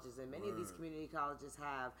colleges, and many of these community colleges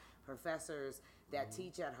have professors that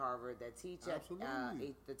teach at Harvard, that teach at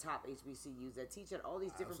the top HBCUs, that teach at all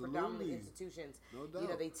these different predominant institutions. No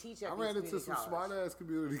doubt. They teach at I these ran into some smart-ass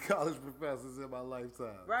community college professors in my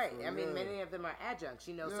lifetime. Right. So, many of them are adjuncts,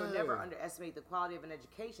 so never underestimate the quality of an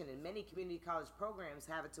education. And many community college programs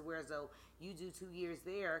have it to where, as though you do 2 years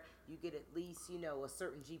there, you get at least, a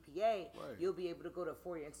certain GPA, you'll be able to go to a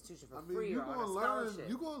four-year institution for free or on a scholarship.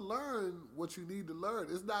 You're going to learn what you need to learn.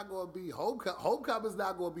 It's not going to be homecoming's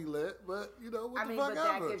not going to be lit, but,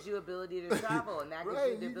 that gives you ability to travel, and that gives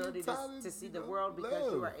you the ability to see the world,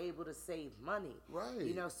 because you are able to save money.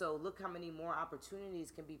 Right. So look how many more opportunities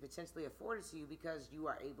can be potentially afforded to you, because you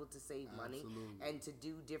are able to save money and to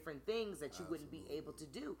do different things that you wouldn't be able to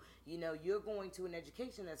do. You're going to an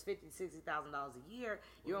education that's $50,000 to $60,000 a year.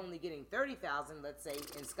 You're only getting $30,000, let's say,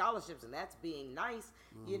 in scholarships, and that's being nice.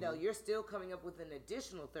 You're still coming up with an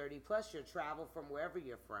additional $30,000 plus your travel from wherever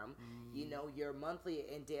you're from. Your monthly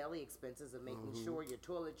and daily expenses of making sure your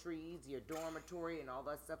toiletries, your dormitory, and all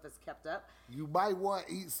that stuff is kept up. You might want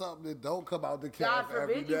to eat something that don't come out the can. God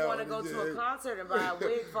forbid you want to go to a concert and buy a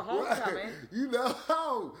wig for homecoming.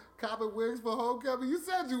 Copping wigs for homecoming. You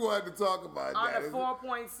said you wanted to talk about on that. A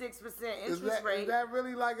 4.6% interest rate. Is that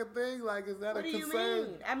really like a thing? Like, is that what a concern? What do you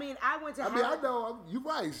mean? I mean, I went to Howard. I know. You're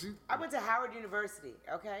right. I went to Howard University,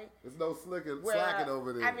 okay? There's no slacking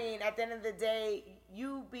over there. I mean, at the end of the day,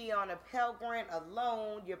 you be on a Pell Grant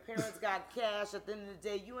alone. Your parents got cash. At the end of the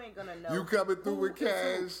day, you ain't going to know. You coming through with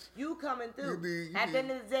cash. You coming through. At the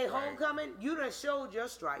end of the day, homecoming, you done showed your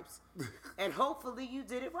stripes. And hopefully you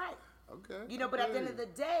did it right. Okay. But at the end of the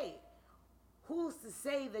day, who's to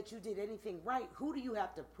say that you did anything right? Who do you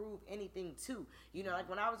have to prove anything to? Like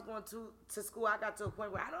when I was going to school, I got to a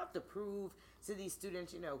point where I don't have to prove to these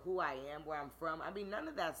students, who I am, where I'm from. I mean, none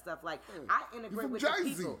of that stuff. Like, I integrate with Jersey.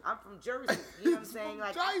 the people. I'm from Jersey. You know what I'm saying?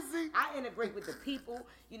 Like, Jersey. I integrate with the people.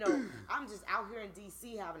 I'm just out here in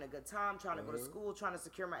D.C. having a good time, trying to go to school, trying to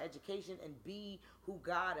secure my education and be who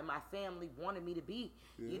God and my family wanted me to be.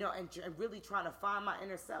 And really trying to find my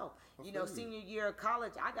inner self. Senior year of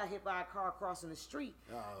college, I got hit by a car crossing the street.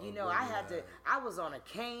 I was on a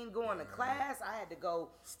cane going to class. I had to go.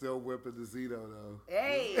 Still whipping the Zito, though.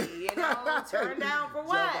 Hey, turn down for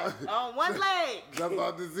what? On one leg. Jump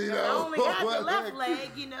out the Zito. I only got the left leg,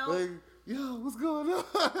 yo, what's going on?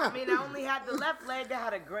 I mean, I only had the left leg that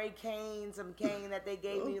had a gray cane, some cane that they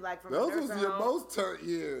gave me like from a Those nursing was your home. most turnt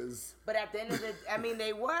years. But at the end of the, I mean,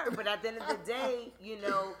 they were. But at the end of the day, you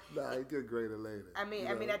know. Nah, you get greater later. I mean,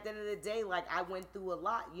 you know? at the end of the day, like I went through a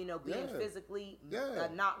lot, you know, being Yeah. physically Yeah.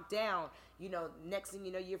 knocked down. You know, next thing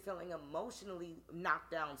you know, you're feeling emotionally knocked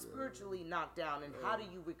down, spiritually knocked down, and how do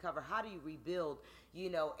you recover? How do you rebuild? You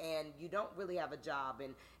know, and you don't really have a job.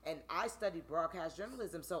 And I studied broadcast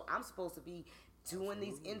journalism, so I'm supposed to be doing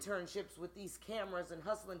these internships with these cameras and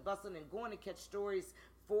hustling, bustling, and going to catch stories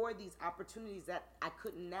for these opportunities that I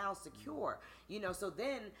couldn't now secure. You know, so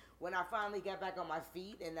then when I finally got back on my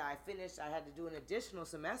feet and I finished, I had to do an additional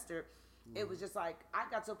semester. It was just like, I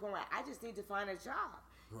got to a point where I just need to find a job.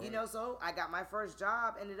 You know, so I got my first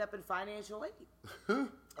job, ended up in financial aid.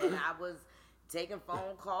 And I was taking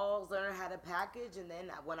phone calls, learning how to package, and then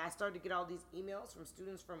when I started to get all these emails from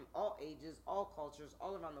students from all ages, all cultures,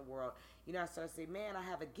 all around the world, you know, I started to say, man, I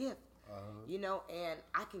have a gift. You know, and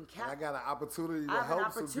I can I got an opportunity to I have an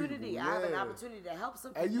help some people. opportunity. I have an Yeah. opportunity to help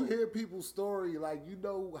some people. And you hear people's story, like, you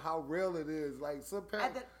know how real it is. Like, some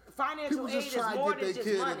parents, Financial people aid just is try more to than get their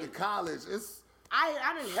just kid money. into college. It's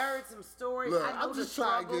I done heard some stories. Look, I know I'm just the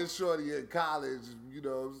trying to struggle. get Shorty in college, you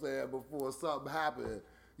know what I'm saying, before something happened.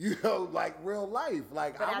 You know, like real life.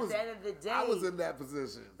 Like But I at was the end of the day, I was in that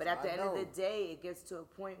position. But at so the I end of know. the day, it gets to a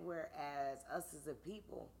point where as us as a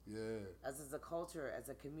people, Yeah. us as a culture, as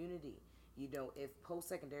a community, you know, if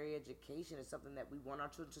post-secondary education is something that we want our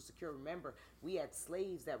children to secure, remember, we had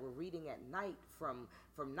slaves that were reading at night from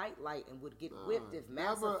nightlight and would get whipped if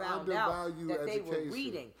massa never found out undervalue that they were education.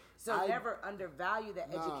 reading. So never undervalue that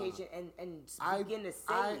education and begin to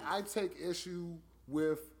save. I take issue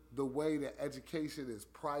with the way that education is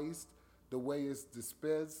priced, the way it's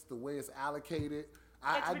dispensed, the way it's allocated.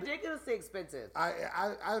 It's ridiculously expensive.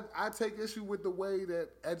 I take issue with the way that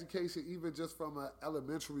education, even just from an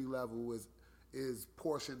elementary level, is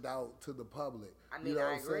portioned out to the public. I mean, you know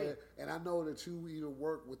I what I'm agree. saying? And I know that you even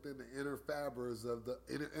work within the inner fibers of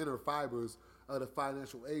the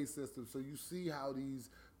financial aid system. So you see how these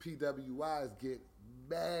PWIs get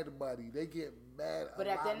mad money. They get mad. But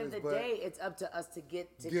at the end of the allotments, day, it's up to us to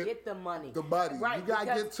get the money. The money. Right, You gotta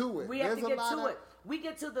because get to it. We have There's to a get lot to of- it. We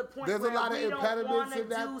get to the point there's a where lot of we don't impediments want to in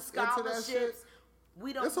that- do into that scholarships. shit.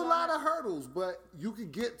 We don't. It's a lot of hurdles, but you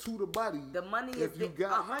can get to the money. The money if is you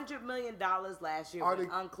got. $100 million last year Are with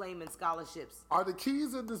the- unclaimed scholarships. Are the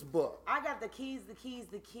keys in this book? I got the keys.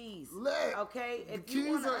 Let- Okay, the if you keys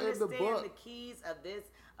want to are in the understand book. the keys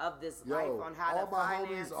of this Yo, life on how all to my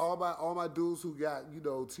finance. homies, all my dudes who got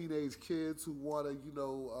teenage kids who want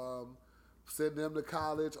to send them to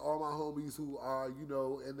college. All my homies who are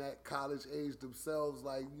in that college age themselves,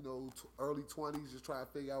 like early 20s, just trying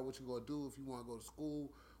to figure out what you're gonna do if you want to go to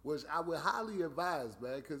school. Which I would highly advise,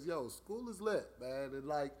 man, because school is lit, man, and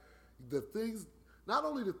like the things, not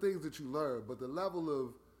only the things that you learn, but the level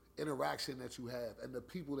of interaction that you have and the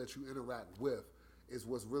people that you interact with is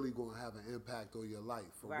what's really going to have an impact on your life,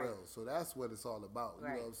 for Right. real. So that's what it's all about. You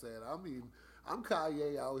Right. know what I'm saying? I mean, I'm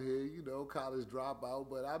Kanye out here, college dropout,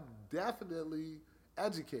 but I'm definitely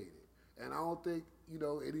educated. And I don't think,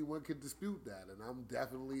 anyone can dispute that. And I'm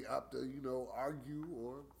definitely up to, argue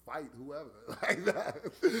or fight whoever like that.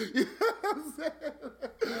 You know what I'm saying?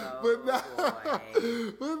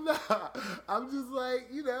 But nah, I'm just like,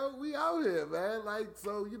 we out here, man. Like,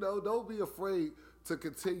 so, don't be afraid to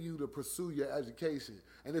continue to pursue your education.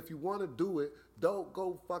 And if you want to do it, don't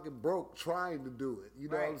go fucking broke trying to do it. You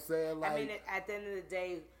know what I'm saying? Like, I mean, at the end of the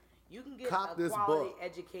day, you can get Cop a this quality book.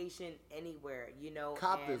 education anywhere,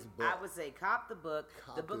 Cop and this book. I would say cop the book.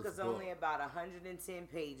 Cop The book this is only book. about 110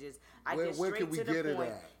 pages. I Where- get where straight can we to the get it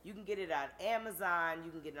point. at? You can get it on Amazon.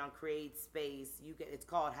 You can get it on Create Space. It's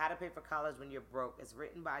called How to Pay for College When You're Broke. It's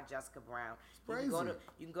written by Jessica Brown.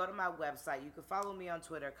 You can go to my website. You can follow me on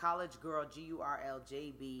Twitter, College Girl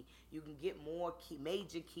GURLJB. You can get more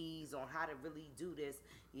major keys on how to really do this.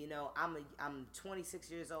 I'm 26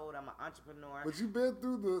 years old. I'm an entrepreneur. but you've been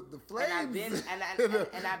through the flames.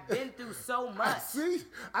 And I've been through so much.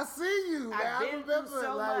 I see you, man. I've been through remember,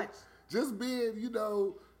 so like, much. just being,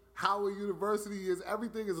 Howard University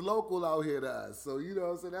everything is local out here to us. So,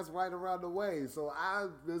 so that's right around the way. So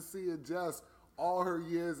I've been seeing Jess all her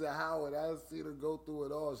years at Howard. I've seen her go through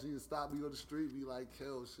it all. She would stop me on the street, be like,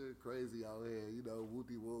 "Kill shit crazy out here,"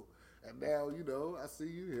 whoopty whoop. And now, I see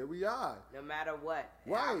you. Here we are. No matter what.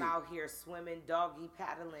 Right. I'm out here swimming, doggy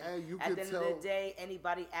paddling. And you At can the end tell- of the day,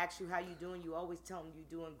 anybody asks you how you doing, you always tell them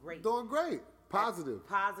you're doing great. Doing great. Positive.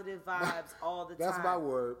 Positive vibes all the time. That's my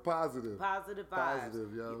word. Positive. Positive vibes.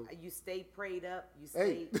 Positive, yo. You stay prayed up. You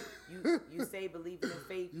stay you stay believing in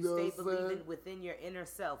faith. You stay believing within your inner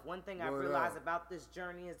self. One thing I realized about this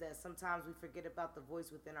journey is that sometimes we forget about the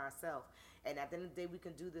voice within ourselves. And at the end of the day, we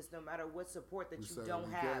can do this no matter what support that you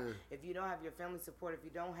don't have. If you don't have your family support, if you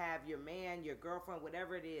don't have your man, your girlfriend,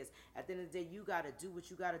 whatever it is, at the end of the day, you got to do what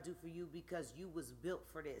you got to do for you because you was built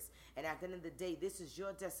for this. And at the end of the day, this is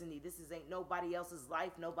your destiny. This ain't nobody else's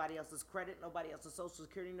life, nobody else's credit, nobody else's social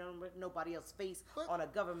security number, nobody else's face on a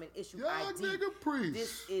government issue ID. Nigga, preach.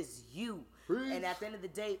 This is you. Preach. And at the end of the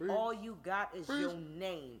day, all you got is your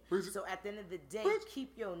name. So at the end of the day,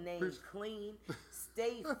 keep your name clean.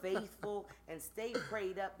 Stay faithful and stay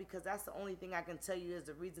prayed up because that's the only thing I can tell you is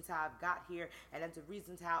the reasons how I've got here and that's the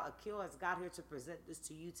reasons how Akil has got here to present this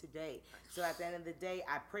to you today. So at the end of the day,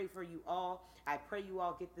 I pray for you all. I pray you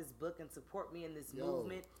all get this book and support me in this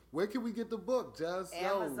movement. Where can we get the book, Jess?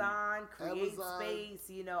 Amazon, Create Space.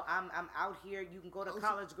 You know, I'm out here. You can go to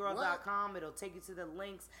collegegirl.com. It'll take you to the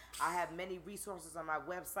links. I have many resources on my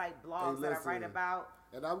website, blogs that I write about.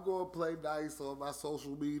 And I'm going to play nice on my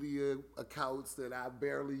social media accounts that I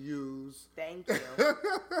barely use. Thank you.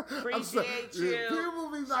 Appreciate you.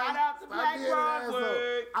 People be Shout out to Black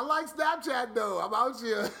Broadway. I like Snapchat, though. I'm out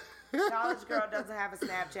here. College Girl doesn't have a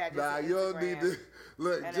Snapchat. Nah, you don't need to.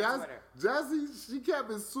 Look, Jessie, she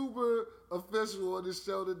kept it super official on this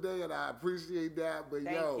show today, and I appreciate that. But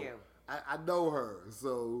Thank you. I know her.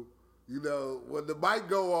 So, you know, when the mic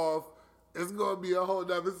go off, it's going to be a whole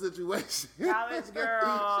nother situation. College Girl.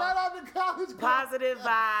 Shout out to College Girl. Positive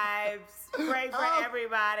vibes. Pray for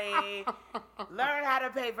everybody. Learn how to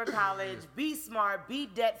pay for college. Be smart. Be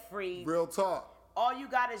debt-free. Real talk. All you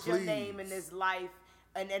got is your name in this life.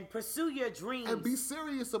 And pursue your dreams. And be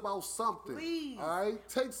serious about something. Please. All right?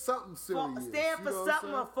 Take something serious. Stand for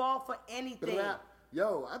something or fall for anything.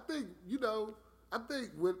 Yo, I think,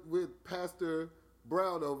 with Pastor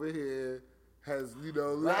Brown over here has,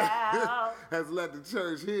 has led the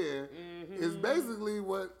church here, is basically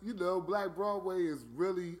what, Black Broadway is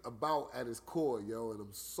really about at its core, yo. And I'm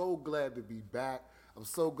so glad to be back. I'm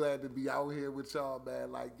so glad to be out here with y'all,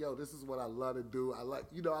 man. Like, yo, this is what I love to do. I like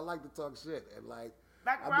to talk shit. And, like,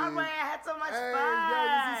 Black Broadway, I had so much fun.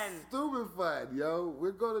 Yo, this is stupid fun, yo.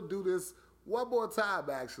 We're going to do this one more time,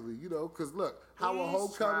 actually, because look, Howard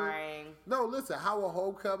Homecoming. No, listen, Howard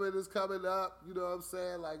Homecoming is coming up. You know what I'm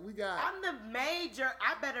saying? Like, we got. I'm the major.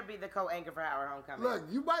 I better be the co-anchor for Howard Homecoming. Look,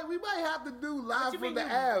 we might have to do live from the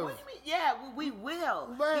Ave. What do you mean? Yeah, we will.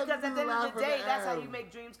 Because at the end of the day, that's how you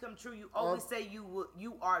make dreams come true. You always say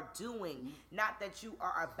you are doing, not that you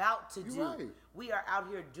are about to do. Right. We are out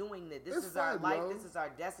here doing this. This is our life. This is our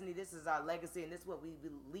destiny. This is our legacy. And this is what we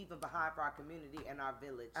leaving behind for our community and our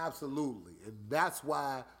village. Absolutely. And that's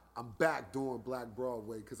why I'm back doing Black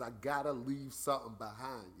Broadway, because I got to leave something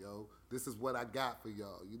behind, yo. This is what I got for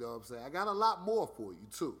y'all. You know what I'm saying? I got a lot more for you,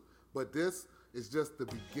 too. But this is just the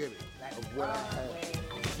beginning of what I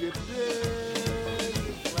have. You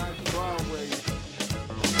dig? Black Broadway.